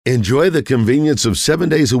Enjoy the convenience of 7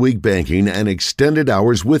 days a week banking and extended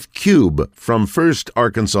hours with Cube from First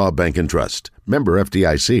Arkansas Bank and Trust. Member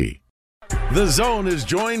FDIC. The Zone is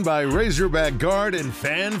joined by Razorback guard and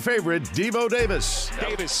fan favorite Devo Davis.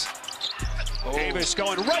 Davis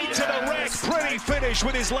going right to the rack. Pretty finish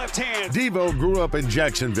with his left hand. Devo grew up in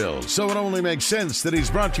Jacksonville, so it only makes sense that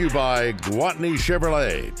he's brought to you by Gwatney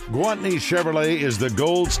Chevrolet. Gwatney Chevrolet is the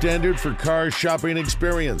gold standard for car shopping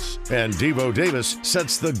experience, and Devo Davis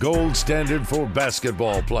sets the gold standard for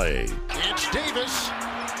basketball play. It's Davis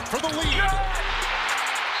for the lead.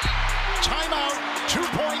 Timeout,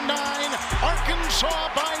 2.9,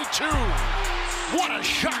 Arkansas by 2. What a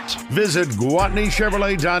shot! Visit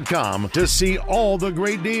GwatneyChevrolet.com to see all the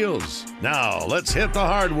great deals. Now, let's hit the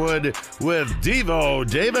hardwood with Devo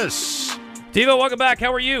Davis. Devo, welcome back.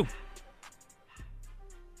 How are you?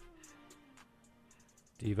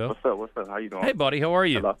 Devo? What's up? How you doing? Hey, buddy. How are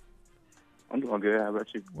you? Hello. I'm doing good. How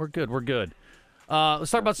about you? We're good.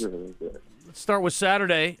 Let's talk about. Let's start with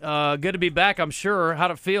Saturday. Good to be back, I'm sure.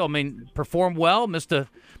 How'd it feel? I mean, performed well, missed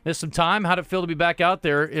some time. How'd it feel to be back out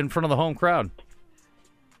there in front of the home crowd?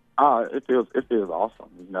 It feels awesome,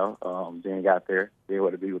 being out there, be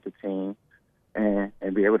able to be with the team and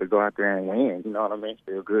be able to go out there and win, you know what I mean?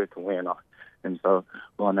 Feel good to win. And so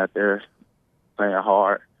going out there, playing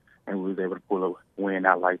hard, and we was able to pull a win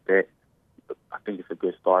out like that, I think it's a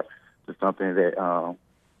good start to something that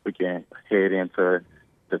we can head into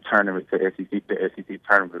the tournament, the SEC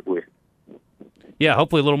tournament with. Yeah,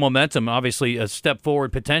 hopefully a little momentum. Obviously, a step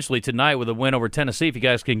forward potentially tonight with a win over Tennessee if you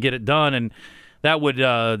guys can get it done, and that would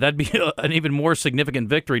that'd be an even more significant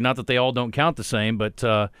victory. Not that they all don't count the same, but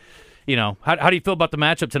how do you feel about the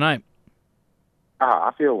matchup tonight?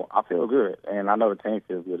 I feel good, and I know the team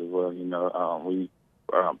feels good as well. We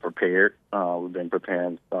prepared. We've been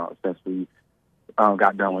preparing since we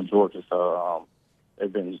got done with Georgia, so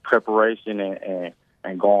it's been preparation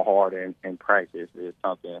and going hard in practice is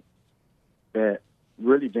something that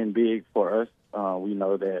really been big for us. We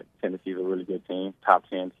know that Tennessee's a really good team, top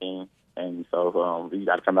 10 team, and so we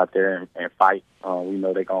got to come out there and fight. We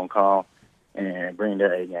know they're going to come and bring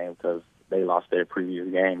their A game because they lost their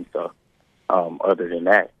previous game. So other than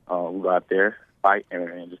that, we go out there, fight,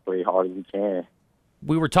 and just play as hard as we can.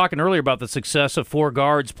 We were talking earlier about the success of four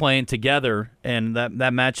guards playing together, and that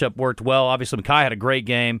matchup worked well. Obviously, Mekhi had a great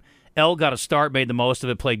game. El got a start, made the most of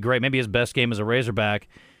it, played great. Maybe his best game as a Razorback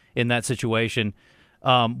in that situation.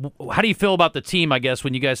 How do you feel about the team, I guess,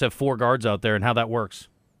 when you guys have four guards out there and how that works?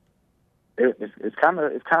 It's kind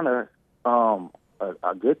of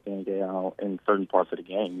a good thing in certain parts of the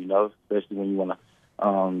game, especially when you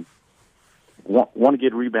want to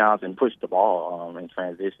get rebounds and push the ball in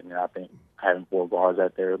transition. And I think having four guards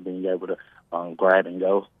out there, being able to grab and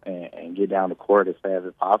go and get down the court as fast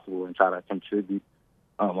as possible and try to contribute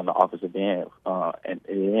on the offensive end,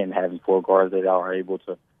 and having four guards that are able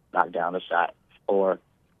to knock down a shot or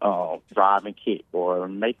drive and kick or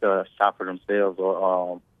make a shot for themselves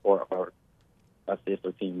or assist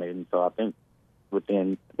their teammates. And so I think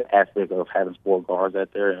within the aspect of having four guards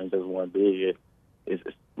out there and just one big, it's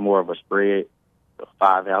more of a spread, a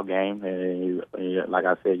 5-out game, and like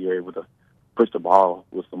I said, you're able to push the ball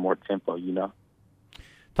with some more tempo,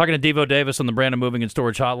 Talking to Devo Davis on the Brandon Moving and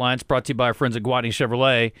Storage Hotlines, brought to you by our friends at Gwatney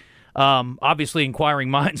Chevrolet. Obviously, inquiring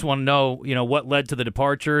minds want to know, what led to the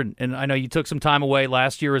departure, and I know you took some time away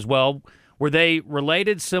last year as well. Were they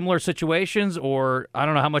related, similar situations, or I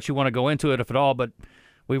don't know how much you want to go into it, if at all, but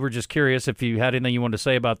we were just curious if you had anything you wanted to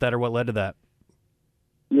say about that or what led to that.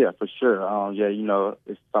 Yeah, for sure.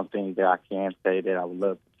 It's something that I can say that I would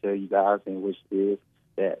love to tell you guys, and which is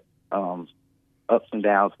that ups and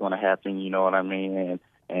downs going to happen, you know what I mean,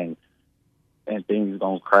 and things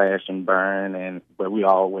going to crash and burn, but we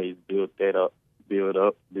always build up,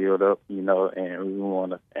 and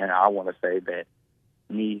I want to say that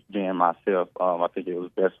me being myself, I think it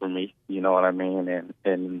was best for me, you know what I mean,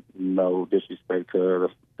 and no disrespect to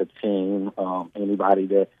the team, anybody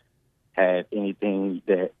that had anything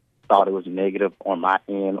that thought it was negative on my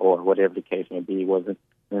end or whatever the case may be wasn't.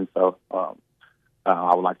 And so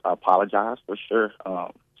I would like to apologize for sure.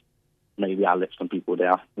 Maybe I let some people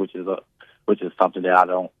down, which is something that I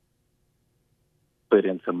don't put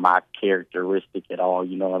into my characteristic at all.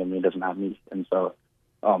 You know what I mean? That's not me. And so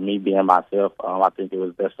me being myself, I think it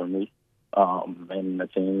was best for me. And the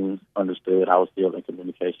team understood. I was still in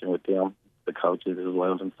communication with them, the coaches as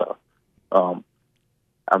well. And so,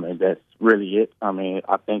 that's really it.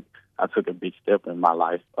 I think I took a big step in my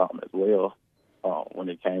life as well when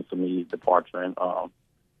it came to me departing.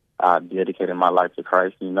 I dedicated my life to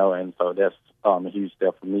Christ, and so that's a huge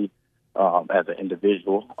step for me as an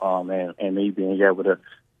individual, and me being able to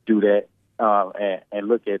do that and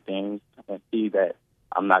look at things and see that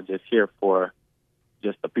I'm not just here for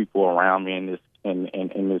just the people around me in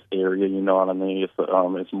this area. You know what I mean?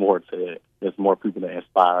 It's more people to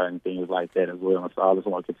inspire and things like that as well. And so I just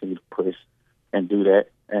want to continue to push and do that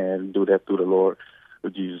through the Lord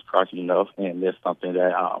with Jesus Christ. You know, and that's something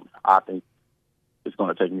that I think is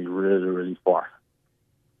going to take me really, really far.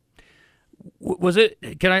 Was it?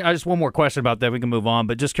 Can I just one more question about that? We can move on,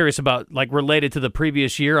 but just curious about like related to the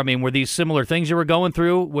previous year. I mean, were these similar things you were going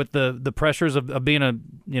through with the pressures of being a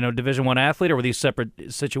Division I athlete, or were these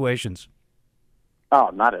separate situations? Oh,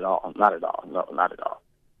 not at all. Not at all. No, not at all.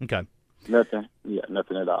 Okay. Nothing. Yeah,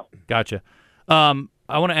 nothing at all. Gotcha. I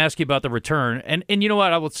want to ask you about the return, and you know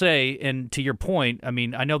what I would say, and to your point, I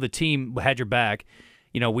mean, I know the team had your back.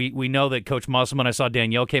 You know, we know that Coach Musselman, I saw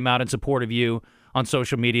Danielle came out in support of you on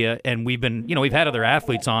social media, and we've had other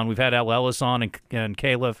athletes on. We've had Al Ellis on and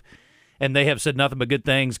Caleb, and they have said nothing but good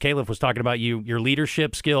things. Caleb was talking about your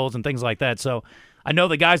leadership skills and things like that. So I know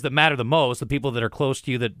the guys that matter the most, the people that are close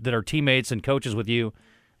to you, that are teammates and coaches with you,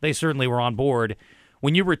 they certainly were on board.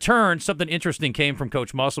 When you returned, something interesting came from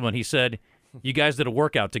Coach Musselman. He said you guys did a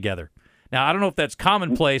workout together. Now, I don't know if that's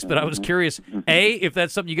commonplace, but I was curious, A, if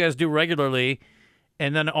that's something you guys do regularly,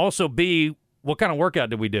 and then also, B, what kind of workout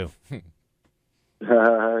did we do?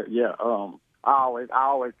 Yeah. I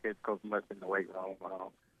always catch Coach Musk in the weight room.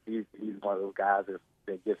 He's one of those guys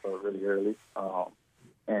that gets up really early,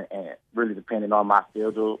 and really depending on my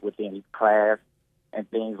schedule within class and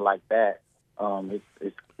things like that.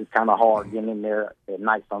 It's kind of hard getting in there at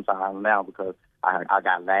night sometimes now because I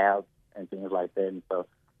got labs and things like that, and so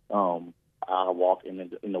I walk in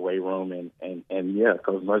the weight room and yeah,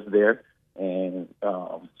 Coach Musk's there, and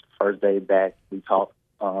first day back we talk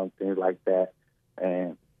things like that.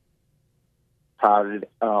 And prior to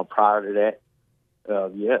that,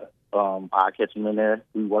 I catch him in there.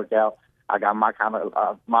 We work out. I got my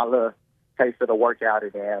my little taste of the workout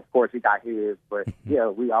in there. Of course, he got his, but yeah,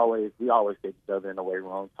 we always get each other in the weight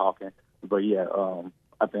room talking. But yeah,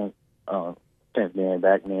 I think since being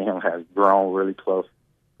back, me and him has grown really close.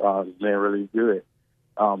 It's been really good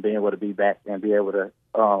being able to be back and be able to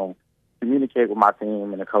communicate with my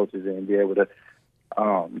team and the coaches and be able to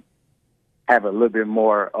have a little bit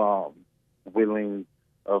more willing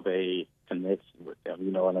of a connection with them,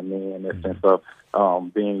 you know what I mean? In the sense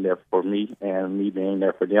of being there for me and me being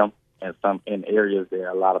there for them, and some in areas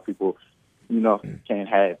that a lot of people, can't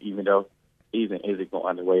have, even though season isn't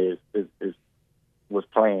going the way it was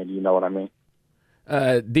planned, you know what I mean?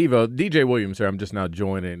 Devo, DJ Williams here. I'm just now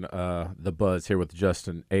joining the buzz here with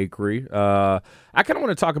Justin Acree. I kind of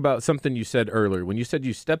want to talk about something you said earlier when you said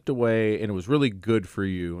you stepped away and it was really good for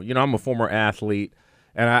you. You know, I'm a former athlete,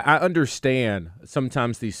 and I understand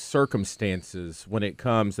sometimes these circumstances when it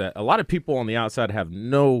comes that a lot of people on the outside have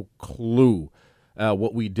no clue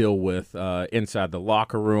what we deal with inside the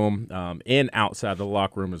locker room and outside the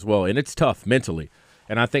locker room as well. And it's tough mentally.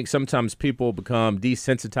 And I think sometimes people become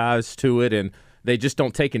desensitized to it, and they just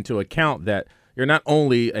don't take into account that you're not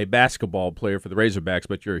only a basketball player for the Razorbacks,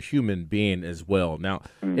 but you're a human being as well. Now,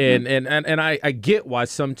 and I get why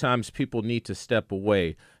sometimes people need to step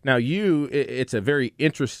away. Now, it's a very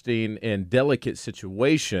interesting and delicate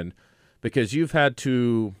situation because you've had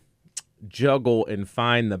to juggle and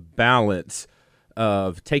find the balance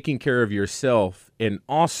of taking care of yourself and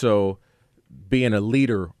also being a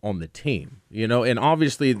leader on the team. And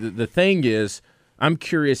obviously the thing is, I'm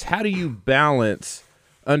curious, how do you balance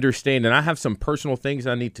understanding I have some personal things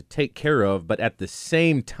I need to take care of, but at the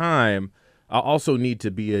same time, I also need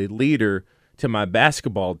to be a leader to my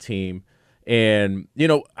basketball team. And,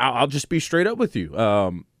 I'll just be straight up with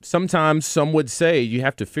you. Sometimes some would say you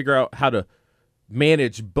have to figure out how to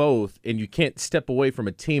manage both, and you can't step away from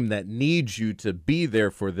a team that needs you to be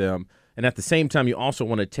there for them. And at the same time, you also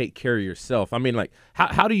want to take care of yourself. I mean, like,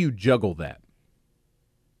 how do you juggle that?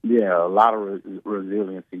 Yeah, a lot of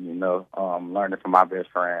resiliency, learning from my best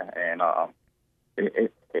friend. And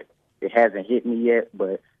it hasn't hit me yet,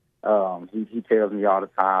 but he tells me all the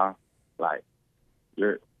time, like,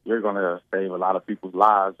 you're going to save a lot of people's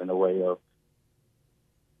lives in a way of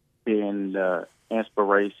being the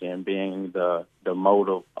inspiration, being the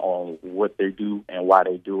motive on what they do and why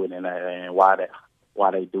they do it, and why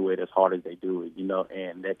they do it as hard as they do it,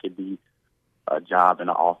 and that could be a job in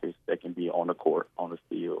the office, that can be on the court, on the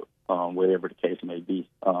field, whatever the case may be.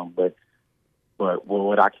 But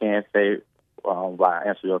what I can say, by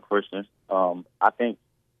answer your question, I think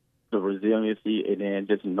the resiliency and then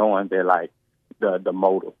just knowing that, like, the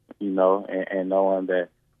motive, and knowing that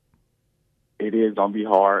it is going to be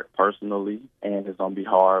hard personally and it's going to be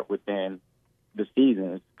hard within the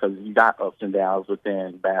seasons, because you got ups and downs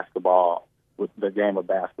within basketball, with the game of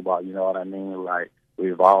basketball. You know what I mean? Like,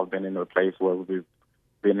 we've all been in a place where we've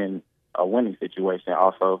been in a winning situation,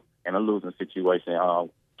 also in a losing situation.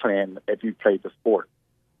 Playing, if you played the sport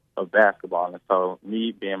of basketball, and so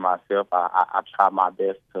me being myself, I try my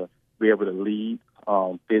best to be able to lead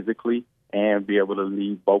physically and be able to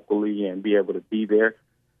lead vocally and be able to be there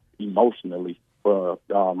emotionally for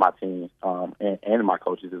my team and my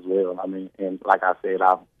coaches as well. I mean, and like I said,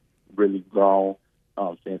 I've really grown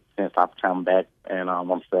since I've come back, and I'm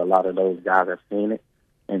sure a lot of those guys have seen it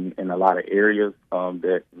in a lot of areas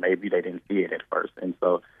that maybe they didn't see it at first. And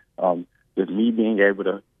so just me being able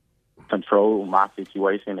to control my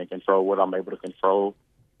situation and control what I'm able to control,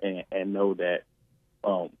 and know that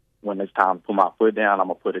when it's time to put my foot down, I'm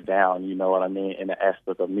going to put it down, you know what I mean, in the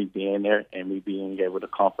aspect of me being there and me being able to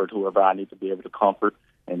comfort whoever I need to be able to comfort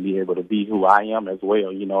and be able to be who I am as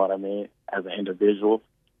well, you know what I mean, as an individual.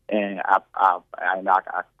 And I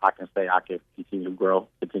can say I can continue to grow,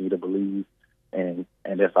 continue to believe, and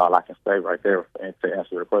that's all I can say right there to answer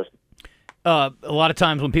your question. A lot of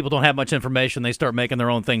times when people don't have much information, they start making their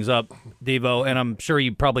own things up, Devo, and I'm sure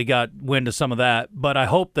you probably got wind of some of that. But I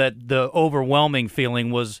hope that the overwhelming feeling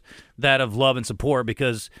was that of love and support,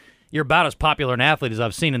 because you're about as popular an athlete as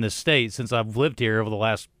I've seen in this state since I've lived here over the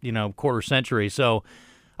last quarter century. So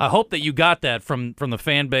I hope that you got that from the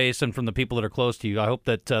fan base and from the people that are close to you. I hope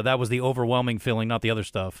that that was the overwhelming feeling, not the other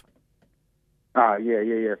stuff.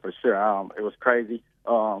 Yeah, for sure. It was crazy.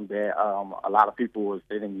 That a lot of people were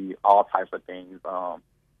sending me all types of things,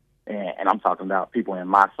 and I'm talking about people in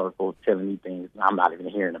my circle telling me things I'm not even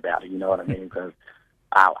hearing about it. You know what I mean? Because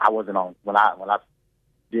I wasn't on when I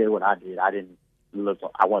did what I did. I didn't look.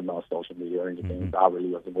 I wasn't on social media or anything, so I really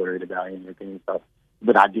wasn't worried about anything. So,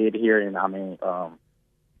 but I did hear, and I mean,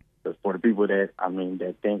 for the people that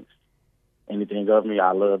think anything of me,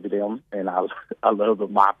 I love them, and I love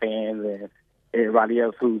my fans and everybody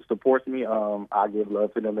else who supports me. I give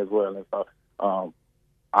love to them as well, and so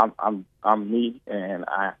I'm me, and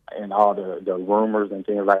all the rumors and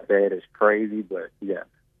things like that is crazy. But yeah,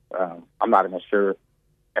 I'm not even sure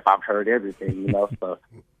if I've heard everything, So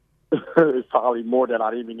it's probably more that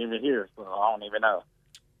I didn't even hear. So I don't even know.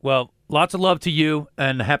 Well, lots of love to you,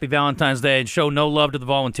 and happy Valentine's Day, and show no love to the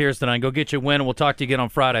Volunteers tonight. Go get you a win, and we'll talk to you again on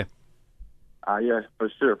Friday. Yeah, for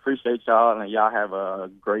sure. Appreciate y'all, and y'all have a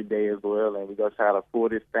great day as well. And we're going to try to pull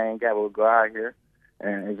this thing out. We'll go out here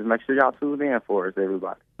and just make sure y'all tune in for us,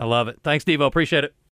 everybody. I love it. Thanks, Devo. Appreciate it.